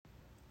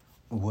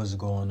What's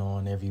going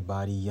on,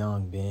 everybody?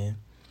 Young Ben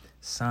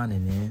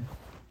signing in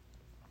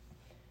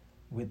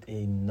with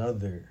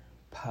another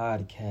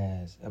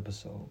podcast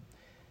episode.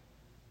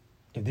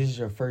 If this is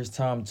your first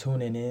time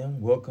tuning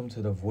in, welcome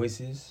to the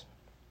Voices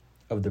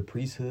of the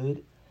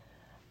Priesthood.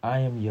 I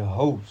am your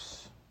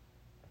host,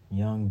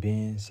 Young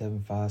Ben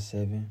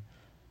 757.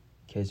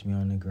 Catch me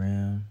on the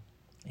gram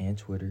and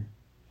Twitter.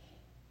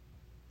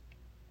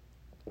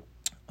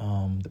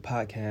 The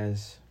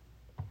podcast.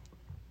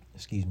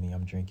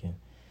 I'm drinking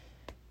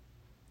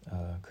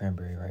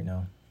cranberry right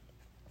now.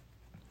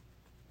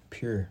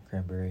 Pure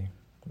cranberry,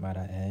 might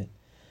I add.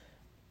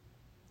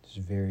 It's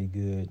very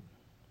good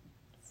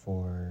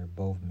for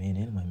both men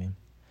and women.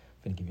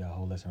 I'm finna give you a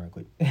whole lesson right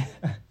quick.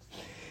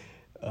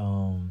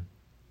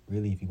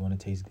 Really, if you want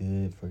to taste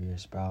good for your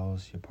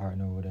spouse, your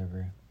partner, or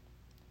whatever,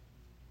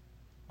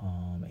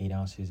 8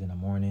 ounces in the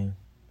morning.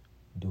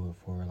 Do it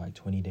for like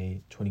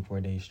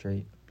 24 days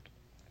straight.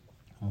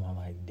 I'm on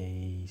like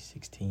day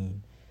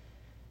 16.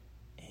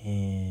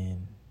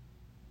 And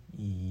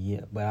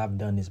yeah, but I've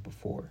done this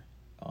before.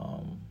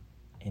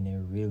 And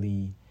it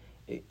really,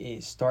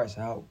 it starts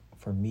out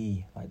for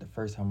me, like the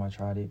first time I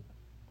tried it,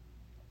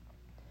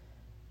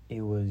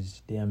 it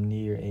was damn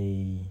near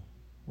a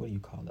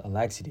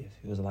laxative.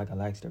 It was like a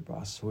laxative, bro.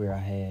 I swear I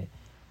had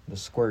the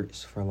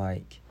squirts for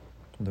like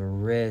the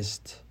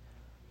rest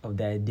of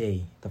that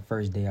day. The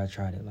first day I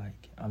tried it,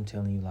 like, I'm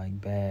telling you, like,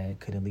 bad,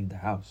 couldn't leave the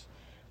house.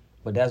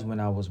 But that's when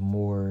I was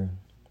more,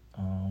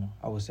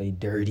 I would say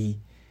dirty,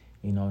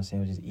 you know what I'm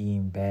saying, just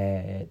eating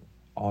bad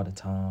all the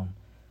time.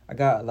 I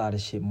got a lot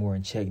of shit more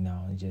in check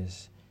now and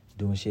just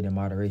doing shit in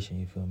moderation,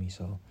 you feel me?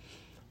 So,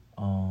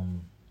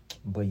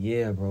 but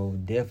yeah, bro,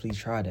 definitely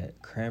try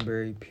that.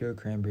 Cranberry, pure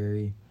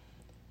cranberry,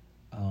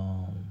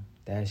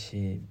 that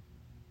shit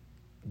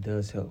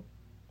does help,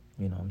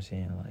 you know what I'm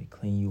saying? Like,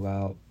 clean you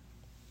out,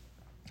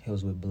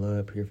 helps with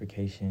blood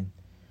purification,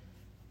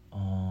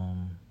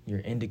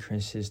 your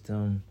endocrine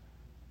system,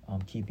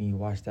 keeping you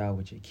washed out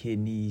with your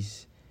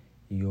kidneys,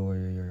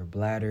 your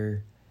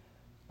bladder,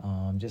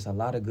 just a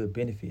lot of good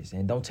benefits.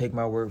 And don't take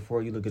my word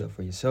for it. You look it up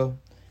for yourself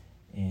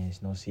and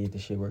see if the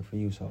shit work for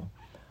you. So,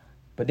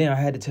 but then I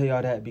had to tell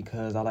y'all that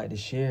because I like to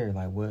share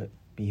like what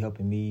be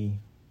helping me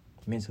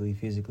mentally,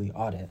 physically,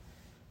 all that.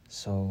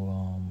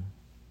 So,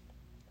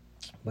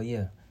 but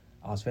yeah,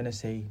 I was finna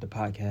say the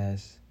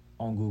podcast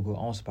on Google,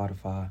 on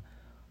Spotify,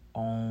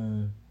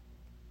 on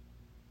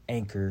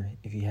Anchor.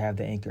 If you have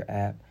the Anchor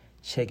app,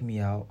 check me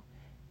out.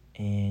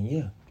 And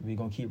yeah, we're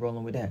going to keep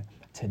rolling with that.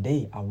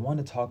 Today, I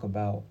want to talk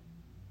about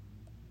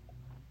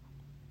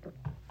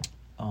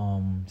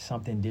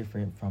something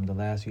different from the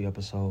last few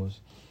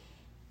episodes.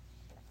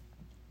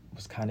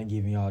 Was kind of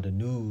giving y'all the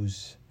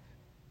news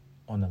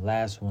on the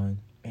last one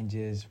and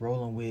just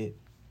rolling with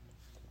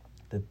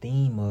the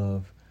theme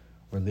of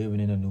we're living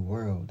in a new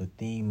world. The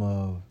theme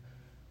of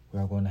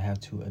we're going to have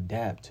to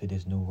adapt to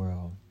this new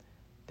world.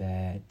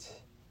 That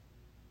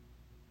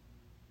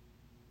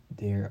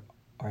there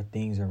are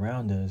things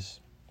around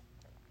us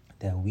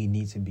that we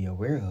need to be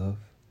aware of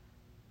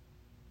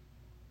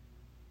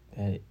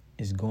that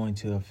is going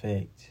to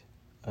affect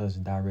us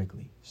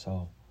directly.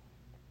 So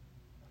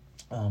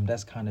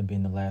that's kind of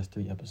been the last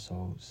 3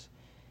 episodes.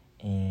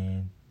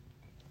 And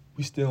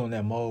we still on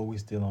that mode. We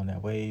still on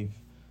that wave.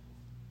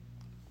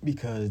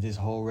 Because this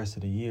whole rest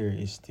of the year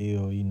is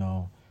still, we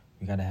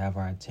got to have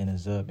our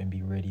antennas up and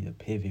be ready to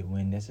pivot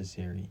when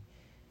necessary.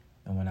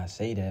 And when I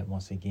say that,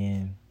 once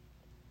again,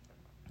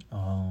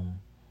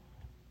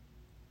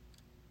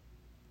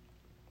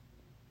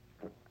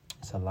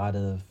 it's a lot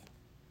of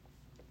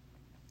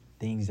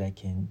things that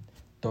can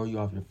throw you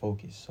off your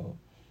focus. So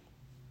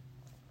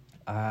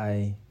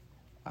I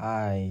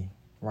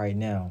right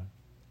now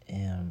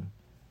am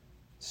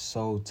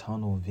so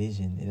tunnel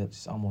vision.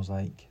 It's almost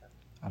like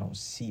I don't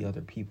see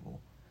other people.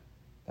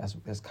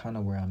 That's kind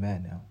of where I'm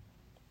at now.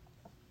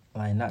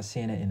 Like, not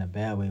saying it in a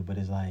bad way, but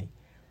it's like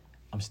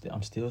I'm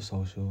still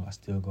social. I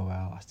still go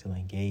out. I still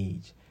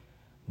engage,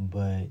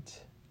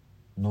 but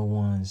no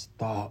one's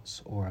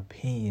thoughts or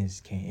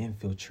opinions can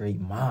infiltrate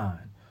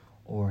mine,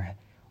 or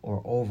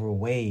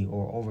overweigh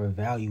or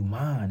overvalue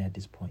mine at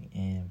this point.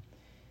 And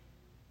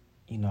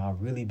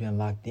I've really been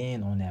locked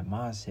in on that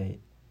mindset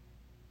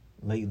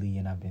lately,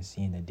 and I've been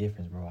seeing the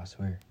difference, bro. I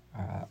swear.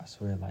 I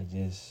swear, like,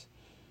 just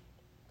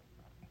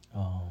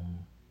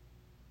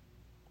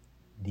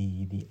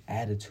the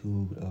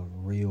attitude of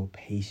real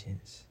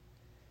patience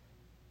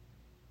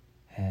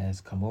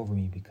has come over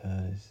me,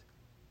 because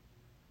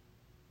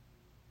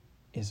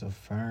it's a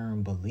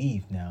firm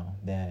belief now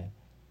that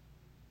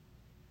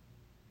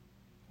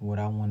what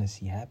I want to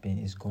see happen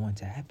is going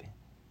to happen.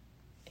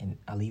 And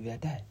I'll leave it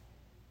at that.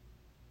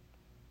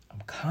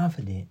 I'm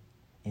confident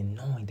in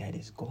knowing that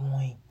it's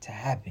going to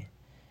happen.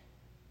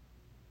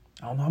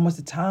 I don't know how much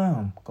the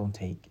time going to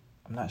take.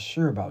 I'm not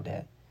sure about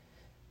that.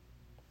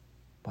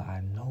 But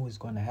I know it's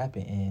going to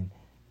happen. And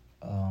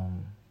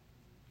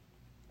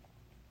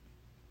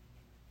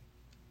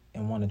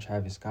in one of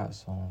Travis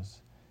Scott's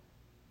songs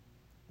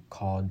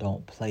called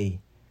Don't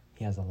Play,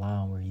 he has a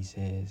line where he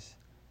says,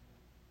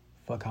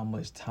 fuck how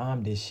much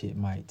time this shit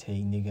might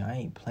take, nigga. I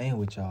ain't playing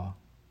with y'all.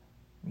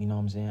 You know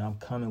what I'm saying? I'm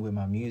coming with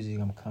my music.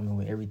 I'm coming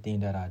with everything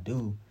that I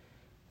do.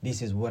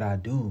 This is what I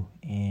do.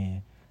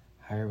 And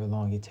however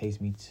long it takes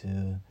me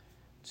to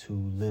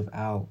live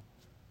out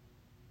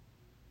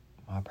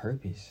my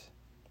purpose,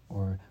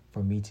 or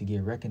for me to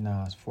get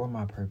recognized for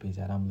my purpose,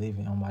 that I'm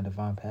living on my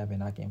divine path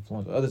and I can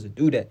influence others to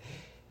do that.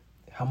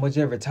 How much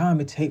ever time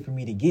it take for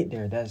me to get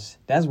there, that's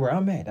where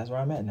I'm at. That's where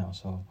I'm at now.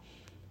 So,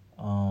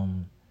 a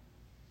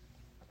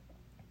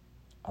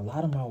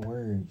lot of my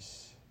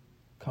words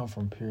come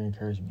from pure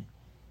encouragement,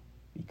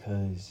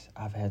 because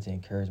I've had to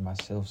encourage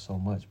myself so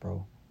much,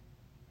 bro,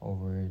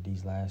 over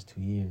these last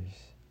 2 years.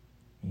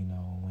 You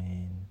know,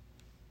 when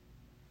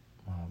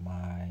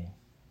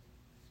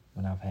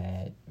when I've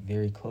had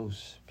very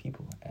close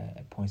people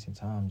at points in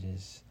time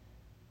just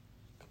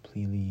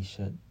completely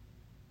shut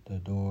the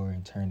door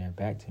and turn their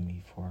back to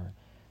me for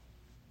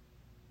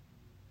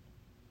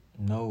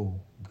no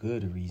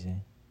good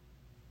reason.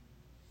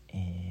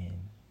 And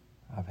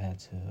I've had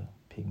to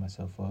pick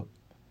myself up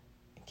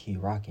and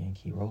keep rocking and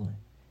keep rolling.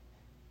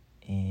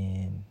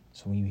 And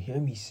so when you hear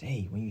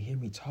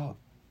me talk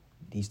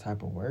these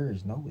type of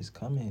words, know it's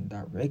coming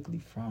directly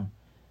from,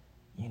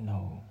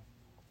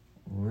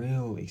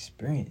 real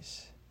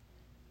experience,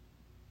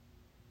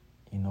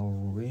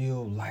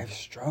 real life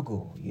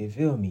struggle. You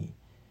feel me?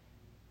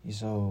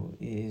 So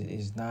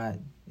it's not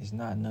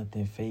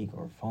nothing fake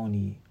or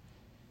phony.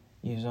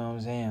 You know what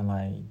I'm saying?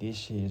 Like, this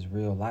shit is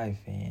real life.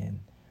 And,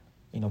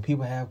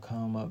 people have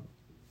come up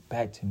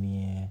back to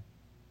me and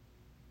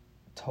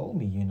told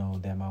me,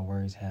 that my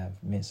words have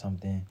meant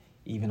something.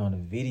 Even on a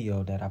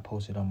video that I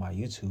posted on my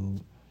YouTube,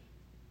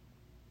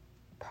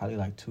 probably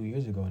like 2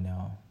 years ago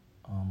now,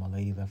 a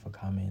lady left a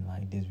comment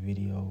like, this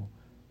video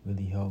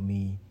really helped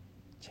me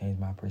change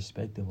my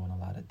perspective on a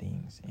lot of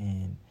things.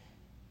 And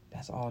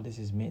that's all this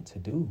is meant to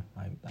do.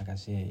 Like I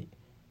said,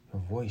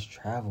 your voice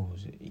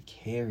travels. It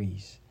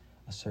carries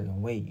a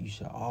certain weight. You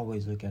should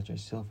always look at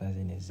yourself as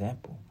an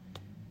example.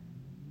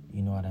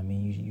 You know what I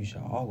mean? You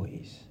should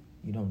always.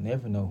 You don't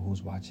never know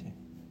who's watching.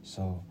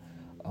 So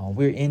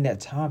we're in that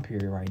time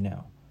period right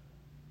now.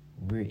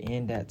 We're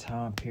in that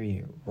time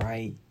period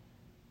right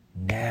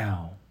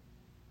now.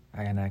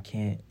 And I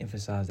can't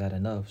emphasize that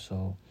enough.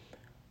 So,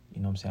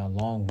 you know what I'm saying?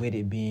 Along with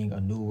it being a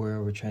new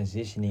world, we're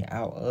transitioning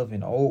out of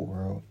an old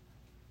world.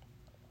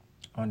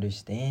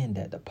 Understand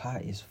that the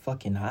pot is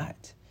fucking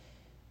hot.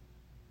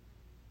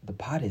 The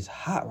pot is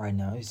hot right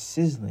now. It's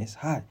sizzling. It's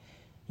hot.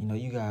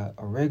 You got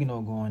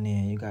oregano going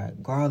in. You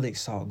got garlic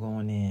salt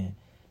going in.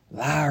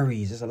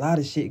 Lowry's. There's a lot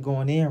of shit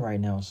going in right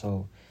now.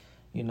 So,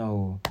 get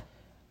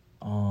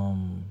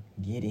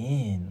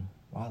in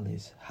while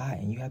it's hot.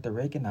 And you have to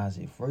recognize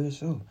it for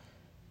yourself.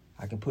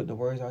 I can put the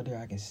words out there.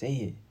 I can say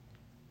it.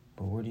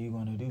 But what are you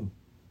going to do?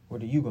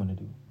 What are you going to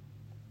do?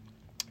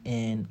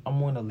 And I'm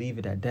going to leave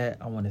it at that.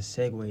 I want to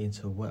segue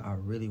into what I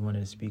really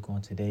wanted to speak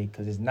on today,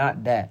 because it's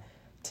not that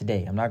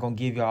today. I'm not going to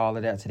give you all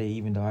of that today,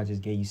 even though I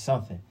just gave you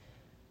something.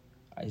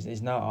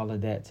 It's not all of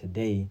that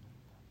today.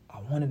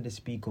 I wanted to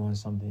speak on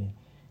something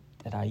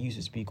that I used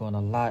to speak on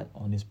a lot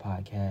on this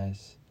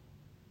podcast.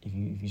 If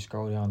you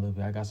scroll down a little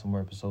bit, I got some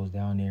more episodes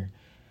down there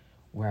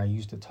where I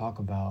used to talk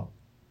about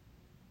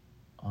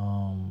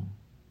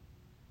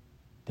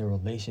the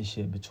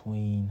relationship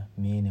between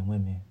men and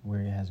women,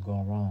 where it has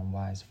gone wrong,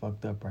 why it's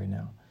fucked up right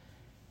now.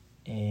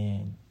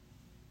 And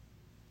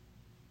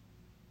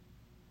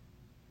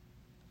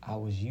I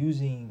was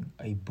using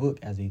a book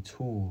as a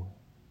tool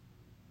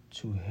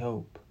to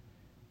help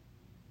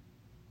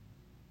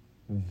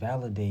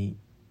validate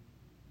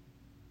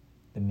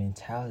the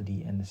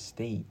mentality and the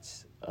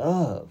states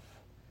of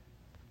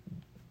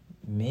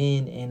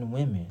men and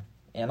women.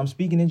 And I'm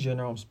speaking in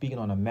general. I'm speaking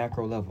on a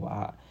macro level.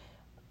 I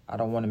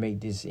don't want to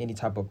make this any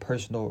type of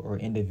personal or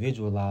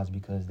individualized,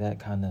 because that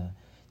kind of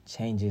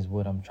changes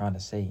what I'm trying to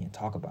say and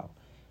talk about.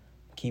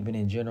 Keep it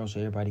in general so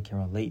everybody can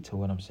relate to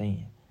what I'm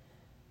saying.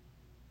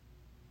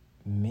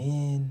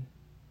 Men,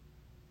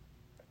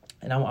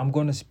 and I'm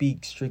going to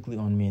speak strictly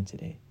on men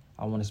today.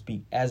 I want to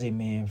speak as a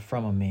man,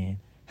 from a man,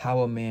 how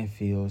a man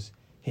feels,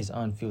 his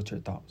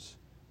unfiltered thoughts.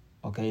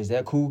 Okay, is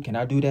that cool? Can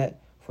I do that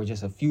for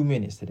just a few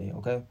minutes today,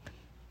 okay?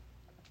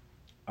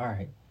 All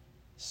right.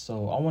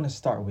 So I want to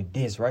start with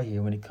this right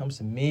here. When it comes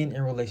to men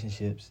and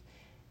relationships,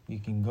 you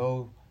can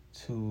go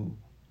to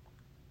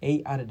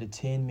 8 out of the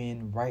 10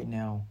 men right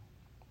now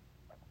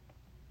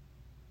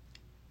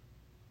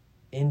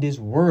in this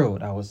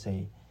world, I would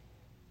say,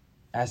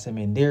 ask them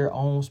in their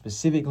own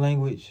specific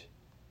language,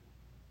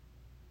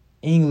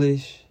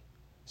 English,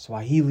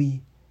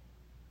 Swahili,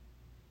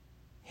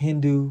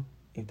 Hindu,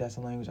 if that's a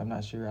language. I'm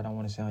not sure. I don't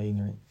want to sound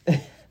ignorant.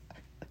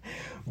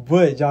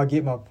 But y'all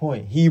get my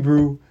point.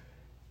 Hebrew.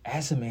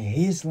 Ask him in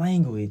his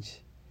language,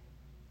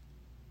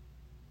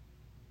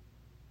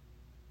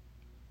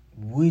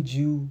 would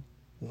you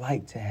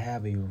like to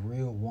have a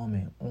real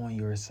woman on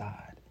your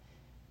side?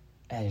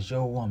 As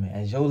your woman,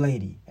 as your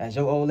lady, as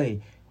your old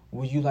lady,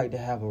 would you like to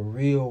have a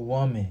real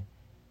woman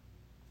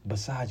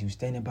beside you,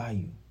 standing by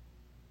you?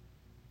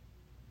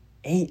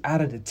 8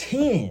 out of the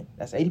 10,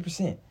 that's 80%.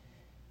 So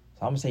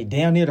I'm going to say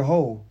damn near the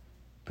whole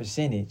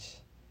percentage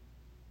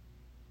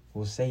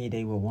will say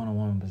they will want a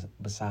woman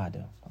beside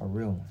them, a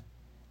real one.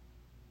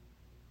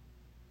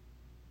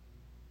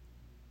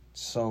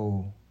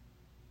 So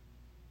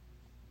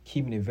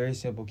keeping it very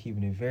simple,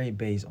 keeping it very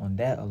base, on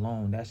that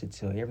alone, that should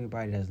tell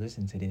everybody that's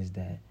listening to this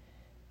that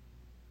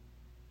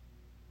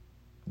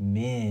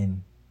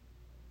men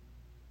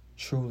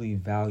truly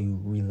value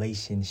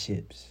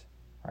relationships,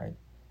 right?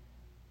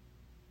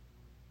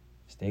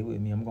 Stay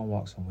with me, I'm going to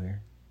walk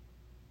somewhere.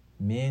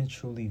 Men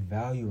truly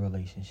value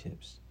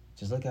relationships.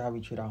 Just look at how we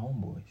treat our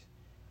homeboys,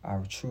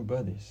 our true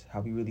brothers,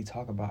 how we really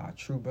talk about our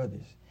true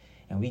brothers.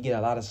 And we get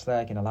a lot of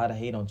slack and a lot of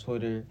hate on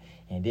Twitter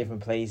and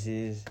different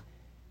places.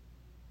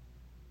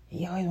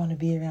 He always want to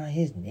be around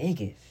his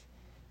niggas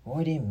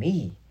more than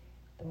me.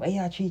 The way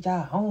y'all treat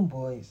y'all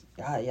homeboys,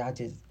 y'all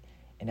just,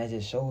 and that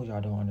just shows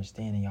y'all don't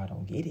understand and y'all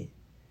don't get it.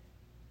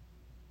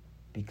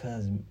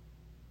 Because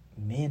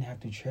men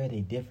have to tread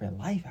a different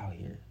life out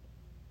here.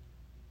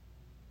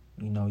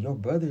 You know, your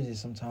brothers is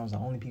sometimes the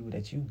only people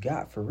that you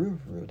got for real,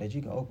 that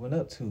you can open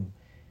up to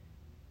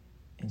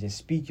and just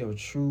speak your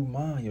true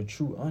mind, your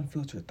true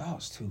unfiltered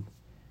thoughts to.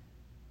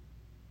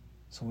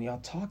 So when y'all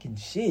talking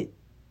shit,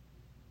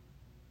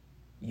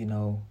 you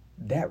know,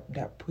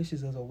 that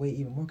pushes us away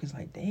even more. Because,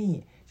 like,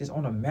 dang, just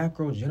on a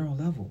macro general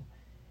level,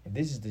 if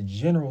this is the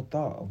general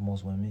thought of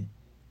most women,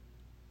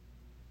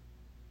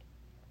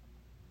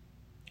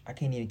 I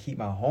can't even keep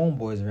my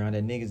homeboys around,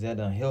 that niggas that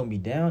done held me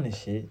down and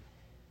shit.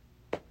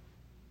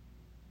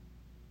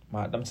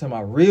 I'm talking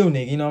about real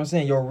nigga, you know what I'm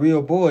saying? Your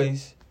real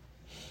boys.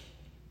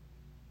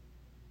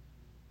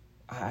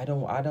 I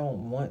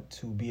don't want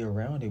to be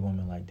around a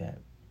woman like that.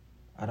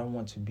 I don't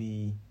want to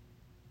be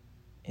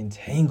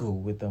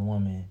entangled with a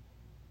woman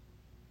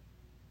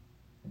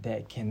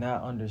that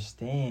cannot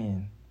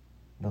understand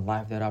the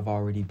life that I've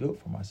already built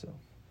for myself.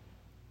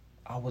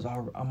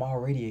 I'm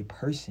already a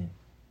person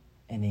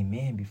and a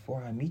man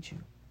before I meet you.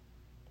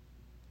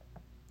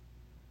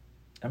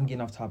 I'm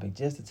getting off topic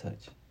just a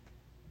touch,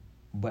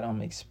 but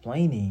I'm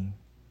explaining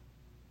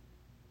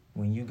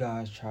when you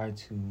guys try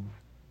to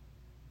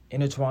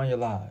intertwine your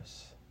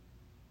lives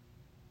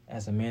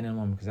as a man and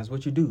woman, because that's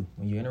what you do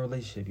when you're in a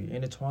relationship. You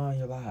intertwine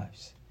your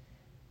lives.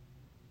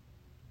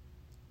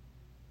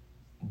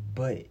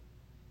 But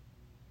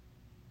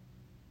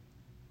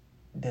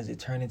does it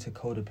turn into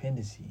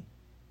codependency?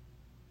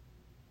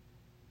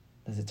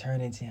 Does it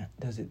turn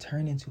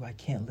into I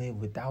can't live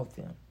without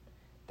them?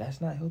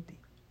 That's not healthy.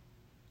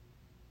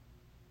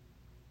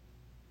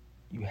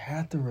 You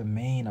have to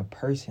remain a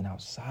person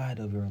outside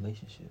of your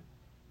relationship.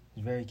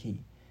 It's very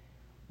key.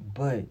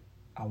 But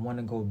I want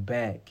to go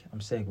back. I'm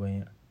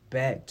segueing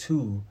back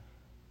to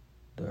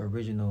the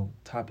original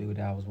topic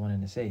that I was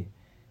wanting to say.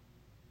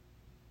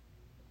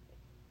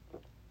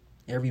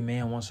 Every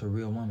man wants a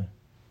real woman.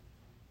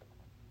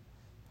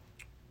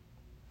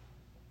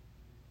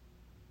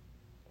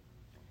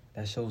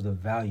 That shows the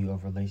value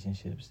of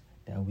relationships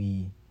that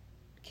we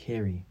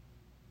carry.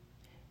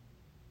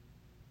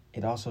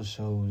 It also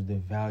shows the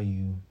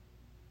value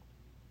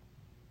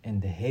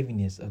and the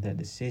heaviness of that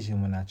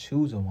decision when I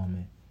choose a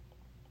woman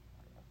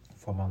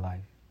for my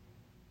life.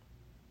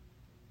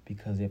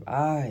 Because if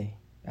I,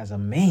 as a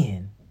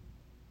man,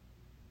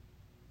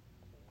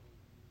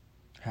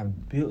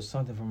 have built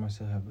something for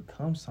myself, have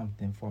become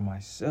something for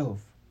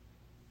myself,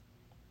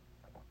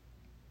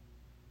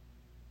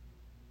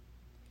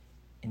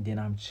 and then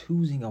I'm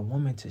choosing a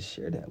woman to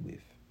share that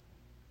with,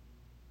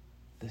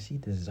 does she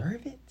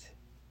deserve it?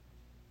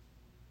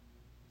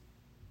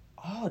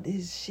 All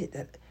this shit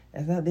this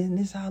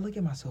is how I look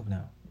at myself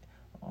now.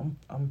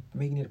 I'm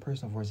making it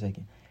personal for a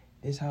second.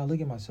 This is how I look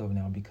at myself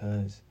now,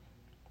 because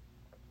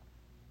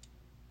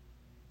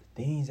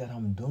the things that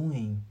I'm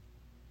doing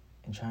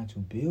and trying to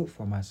build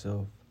for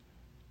myself,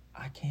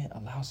 I can't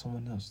allow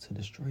someone else to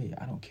destroy it.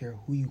 I don't care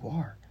who you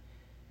are.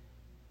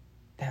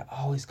 That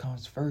always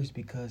comes first,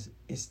 because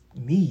it's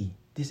me.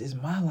 This is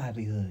my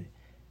livelihood.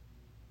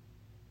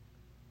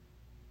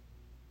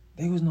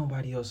 There was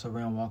nobody else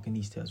around walking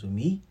these steps with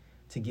me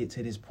to get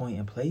to this point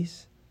in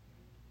place.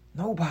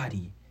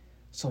 Nobody.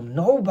 So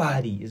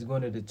nobody is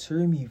going to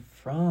deter me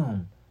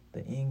from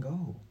the end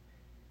goal.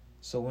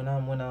 So when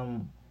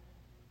I'm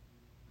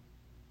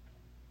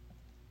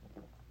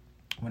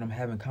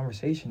having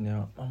conversation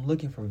now, I'm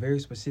looking for very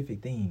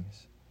specific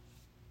things.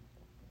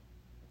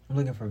 I'm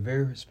looking for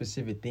very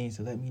specific things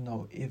to let me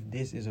know if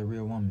this is a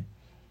real woman.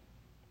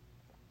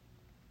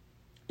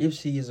 If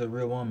she is a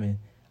real woman,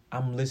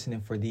 I'm listening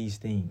for these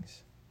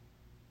things.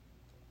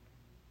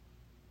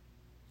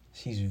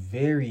 She's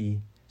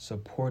very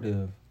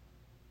supportive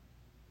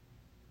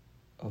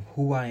of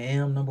who I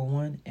am, number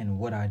one, and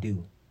what I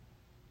do.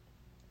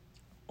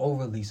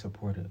 Overly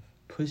supportive,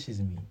 pushes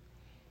me.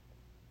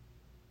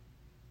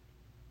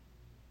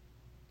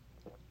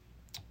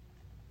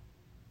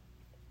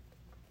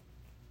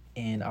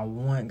 And I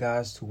want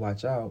guys to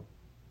watch out,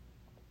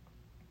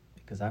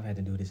 because I've had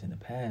to do this in the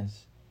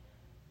past,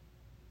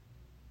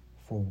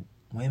 for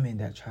women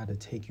that try to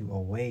take you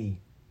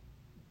away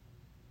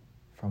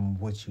from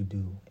what you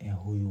do and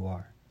who you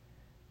are.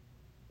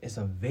 It's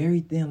a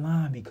very thin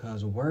line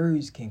because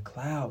words can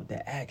cloud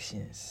the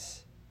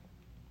actions.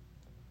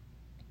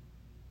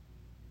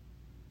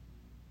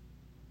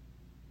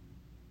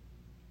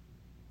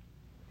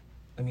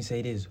 Let me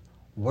say this.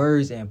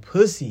 Words and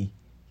pussy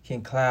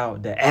can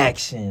cloud the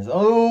actions.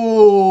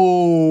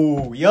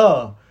 Oh,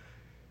 yeah.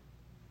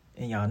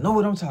 And y'all know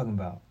what I'm talking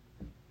about.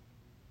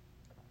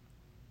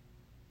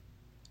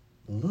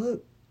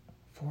 Look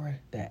for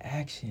the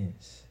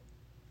actions.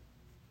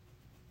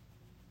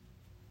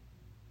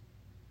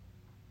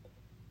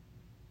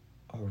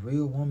 A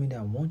real woman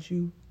that wants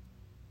you,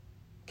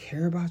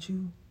 care about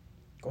you,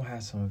 gonna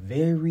have some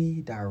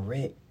very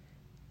direct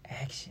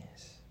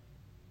actions.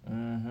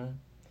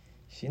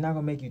 She's not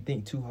gonna make you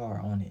think too hard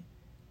on it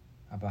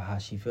about how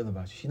she feel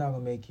about you. She's not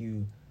gonna make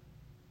you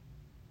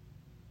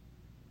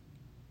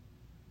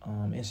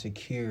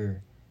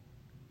insecure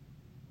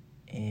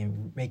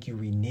and make you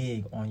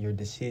renege on your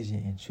decision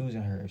in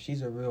choosing her. If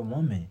she's a real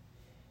woman,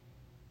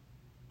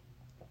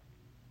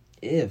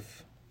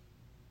 if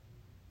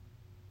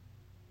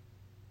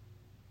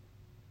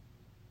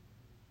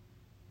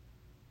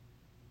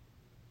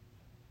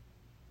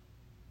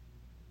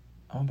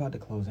I'm about to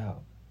close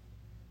out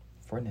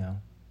for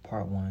now,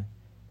 part 1.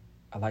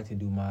 I like to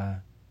do my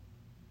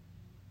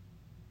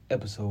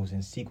episodes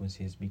in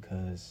sequences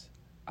because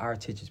our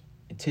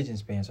attention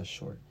spans are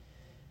short.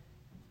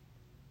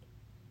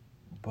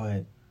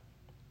 But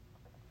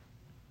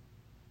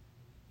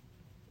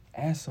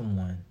as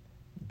someone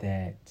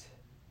that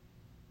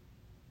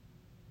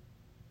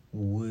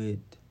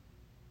would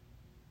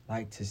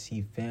like to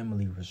see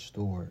family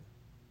restored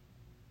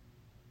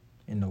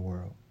in the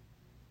world,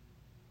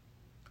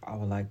 I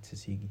would like to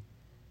see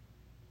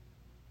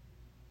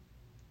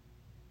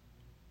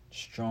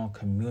strong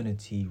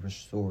community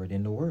restored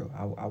in the world.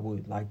 I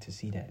would like to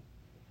see that.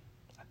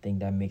 I think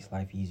that makes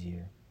life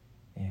easier.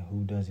 And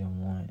who doesn't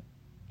want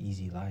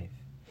easy life?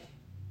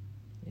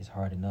 It's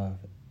hard enough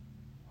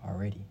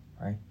already,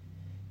 right?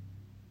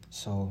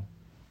 So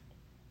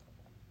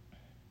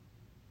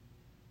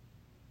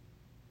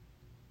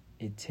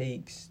it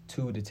takes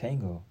two to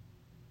tango.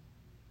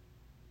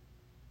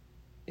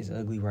 It's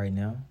ugly right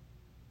now.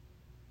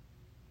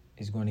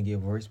 It's going to get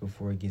worse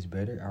before it gets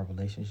better, our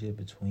relationship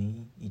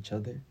between each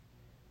other.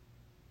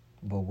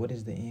 But what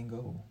is the end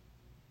goal?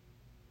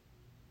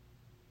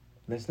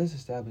 Let's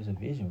establish a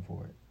vision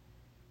for it.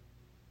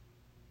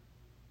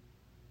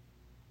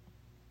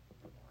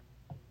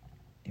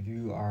 If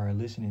you are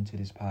listening to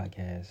this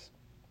podcast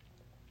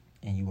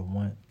and you would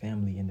want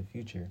family in the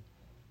future,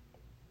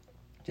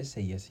 just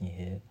say yes in your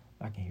head.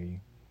 I can hear you.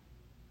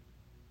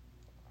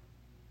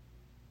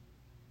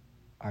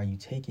 Are you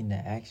taking the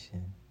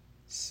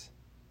actions,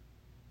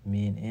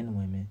 men and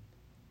women,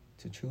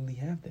 to truly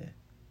have that?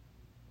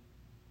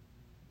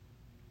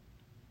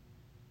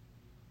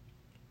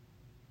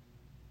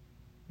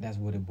 That's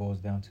what it boils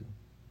down to.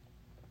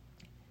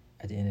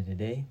 At the end of the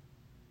day,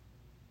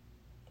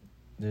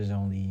 there's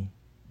only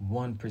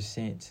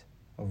 1%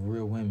 of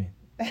real women.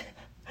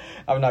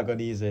 I'm not going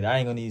to even say that. I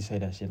ain't going to even say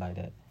that shit like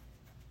that.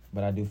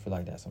 But I do feel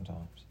like that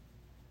sometimes.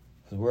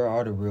 Because where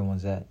are the real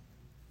ones at?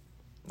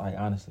 Like,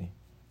 honestly.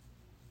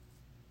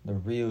 The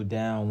real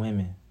down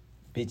women.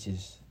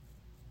 Bitches.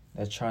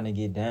 That's trying to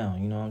get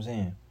down. You know what I'm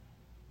saying?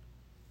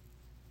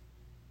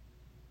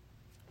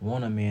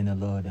 Want a man to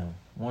love them.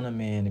 Want a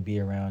man to be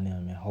around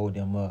them and hold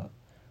them up.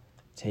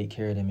 Take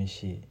care of them and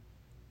shit.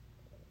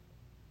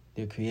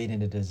 They're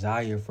creating a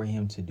desire for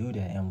him to do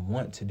that and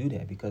want to do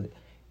that because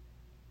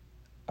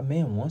a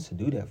man wants to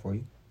do that for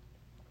you.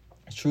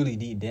 Truly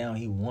deep down,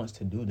 he wants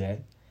to do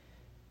that.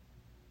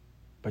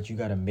 But you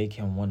got to make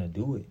him want to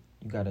do it.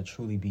 You got to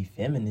truly be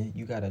feminine.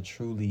 You got to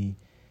truly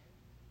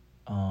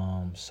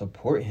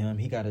support him.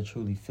 He got to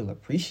truly feel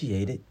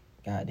appreciated.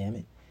 God damn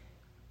it.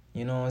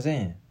 You know what I'm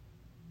saying?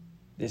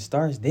 It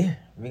starts there.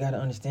 We got to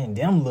understand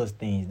them little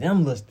things, them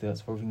little steps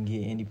before we can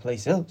get any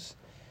place else.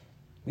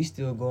 We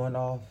still going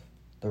off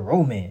the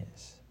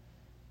romance.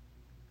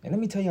 And let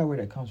me tell y'all where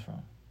that comes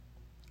from.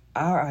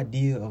 Our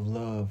idea of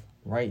love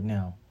right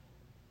now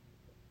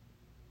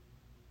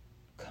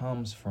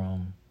comes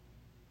from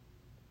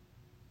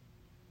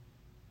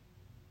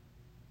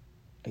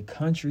a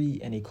country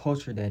and a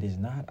culture that is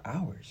not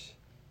ours.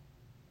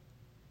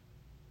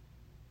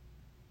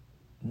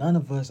 None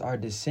of us are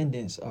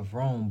descendants of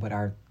Rome, but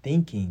our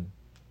thinking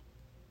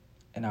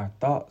and our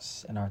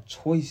thoughts and our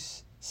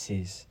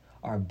choices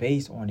are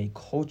based on a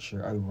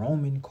culture, a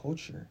Roman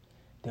culture,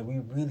 that we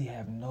really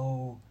have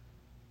no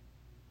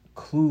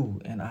clue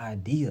and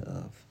idea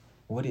of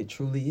what it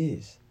truly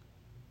is.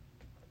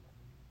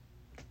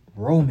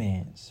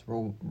 Romance,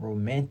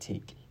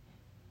 romantic.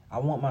 I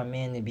want my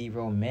man to be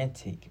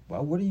romantic.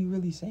 Well, what are you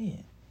really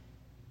saying?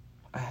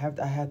 I have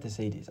to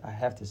say this. I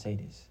have to say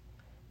this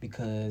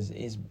because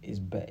it's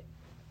bad.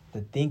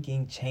 The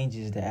thinking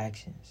changes the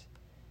actions,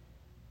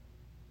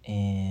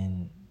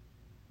 and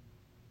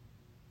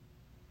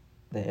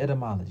the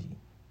etymology.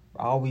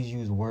 I always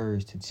use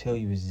words to tell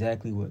you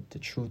exactly what the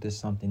truth of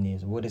something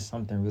is. What is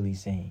something really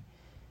saying?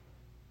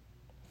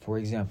 For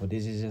example,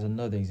 this is just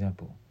another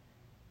example.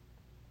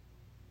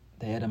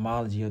 The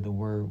etymology of the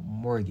word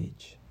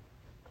mortgage.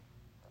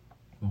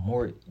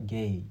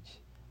 Mortgage.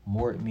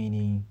 Mort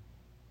meaning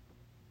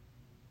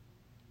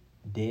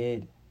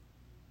dead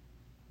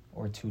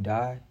or to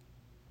die.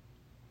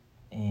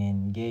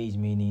 And gauge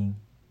meaning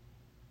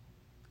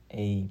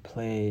a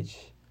pledge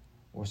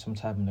or some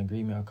type of an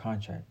agreement or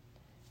contract.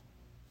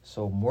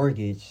 So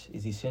mortgage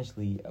is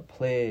essentially a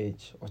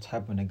pledge or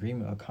type of an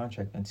agreement or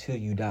contract until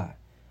you die.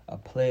 A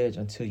pledge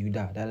until you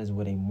die. That is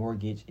what a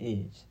mortgage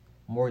is.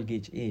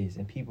 Mortgage is.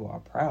 And people are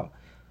proud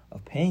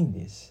of paying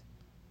this.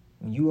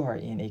 When you are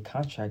in a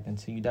contract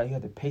until you die, you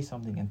have to pay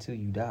something until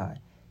you die.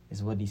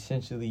 Is what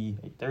essentially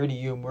a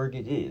 30-year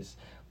mortgage is.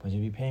 But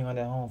you'll be paying on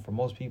that home for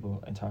most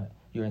people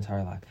your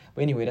entire life.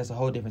 But anyway, that's a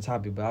whole different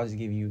topic. But I'll just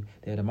give you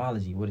the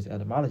etymology. What does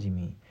etymology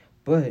mean?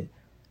 But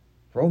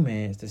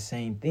romance, the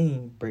same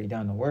thing. Break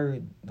down the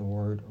word. The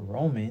word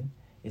Roman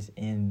is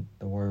in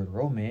the word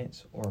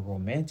romance or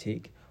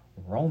romantic.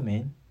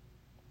 Roman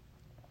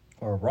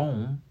or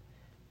Rome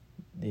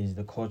is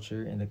the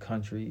culture and the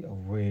country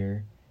of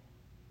where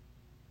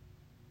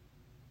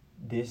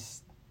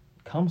this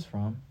comes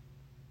from.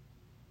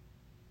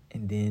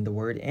 And then the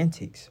word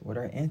antics. What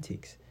are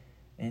antics?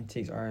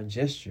 Antics are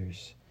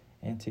gestures.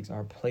 Antics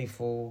are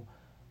playful,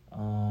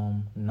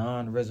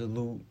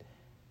 non-resolute,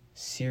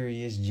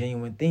 serious,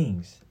 genuine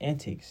things.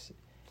 Antics.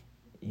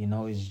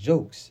 It's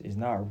jokes. It's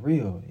not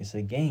real. It's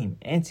a game.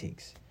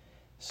 Antics.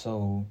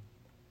 So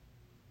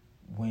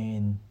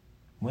when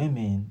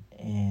women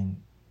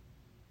and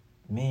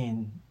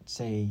men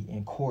say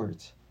in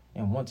court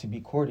and want to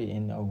be courted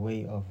in a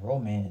way of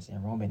romance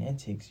and Roman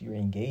antics, you're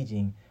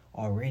engaging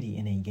already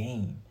in a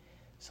game.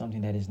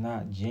 Something that is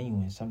not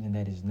genuine, something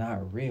that is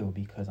not real,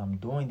 because I'm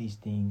doing these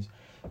things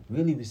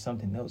really with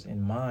something else in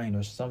mind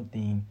or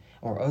something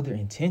or other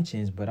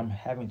intentions, but I'm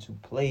having to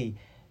play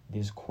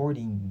this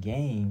courting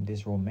game,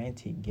 this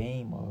romantic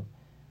game of,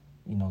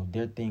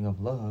 their thing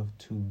of love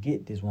to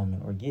get this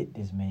woman or get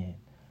this man.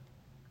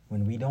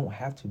 When we don't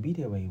have to be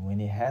that way,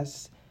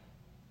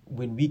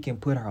 when we can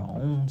put our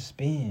own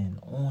spin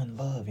on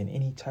love in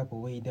any type of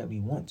way that we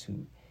want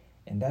to.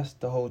 And that's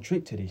the whole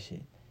trick to this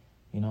shit.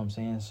 You know what I'm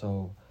saying?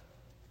 So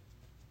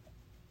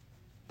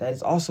that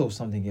is also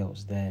something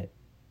else that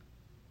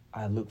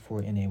I look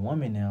for in a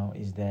woman now,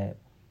 is that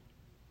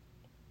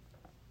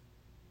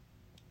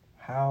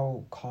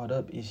how caught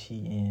up is she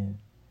in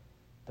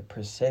the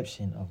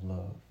perception of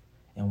love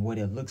and what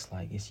it looks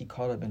like? Is she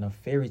caught up in a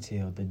fairy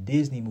tale, the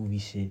Disney movie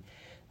shit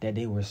that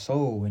they were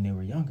sold when they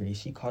were younger? Is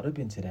she caught up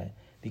into that?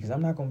 Because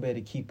I'm not going to be able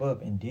to keep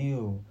up and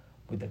deal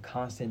with the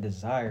constant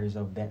desires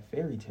of that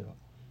fairy tale.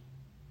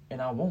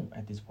 And I won't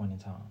at this point in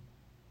time.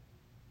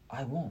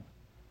 I won't.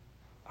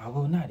 I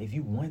will not. If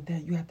you want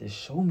that, you have to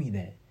show me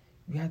that.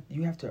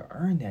 You have to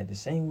earn that. The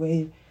same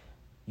way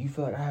you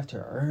feel like I have to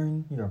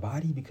earn your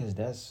body, because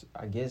that's,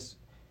 I guess,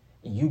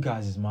 in you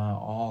guys' mind,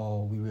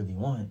 all we really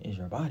want is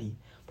your body.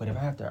 But if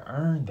I have to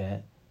earn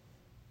that,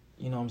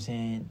 you know what I'm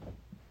saying,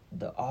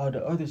 all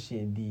the other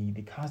shit,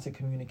 the constant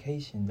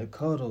communication, the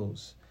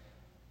cuddles,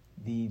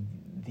 the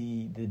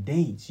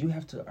dates, you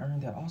have to earn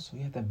that also.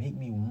 You have to make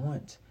me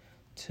want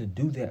to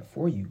do that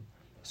for you.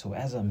 So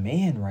as a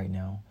man right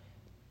now,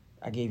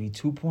 I gave you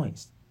 2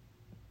 points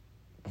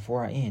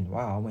before I end.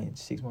 Wow, I went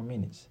 6 more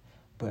minutes.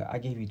 But I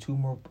gave you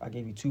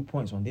 2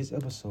 points on this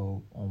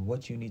episode on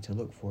what you need to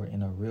look for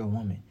in a real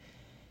woman.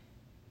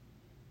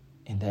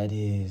 And that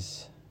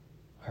is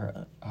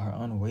her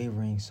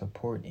unwavering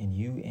support in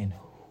you and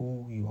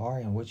who you are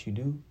and what you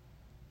do.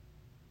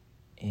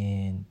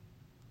 And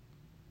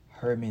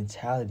her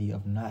mentality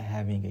of not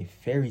having a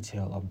fairy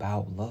tale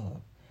about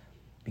love,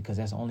 because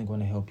that's only going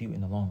to help you in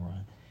the long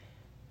run.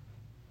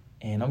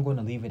 And I'm going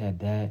to leave it at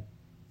that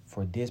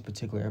for this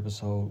particular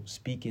episode,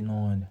 speaking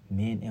on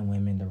men and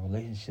women, the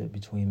relationship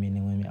between men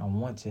and women. I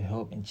want to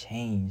help and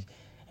change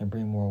and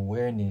bring more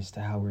awareness to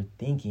how we're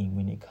thinking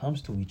when it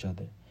comes to each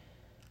other.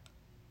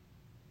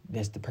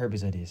 That's the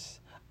purpose of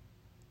this.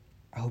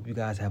 I hope you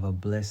guys have a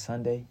blessed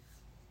Sunday.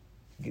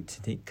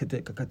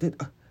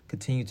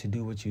 Continue to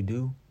do what you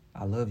do.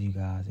 I love you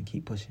guys and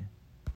keep pushing.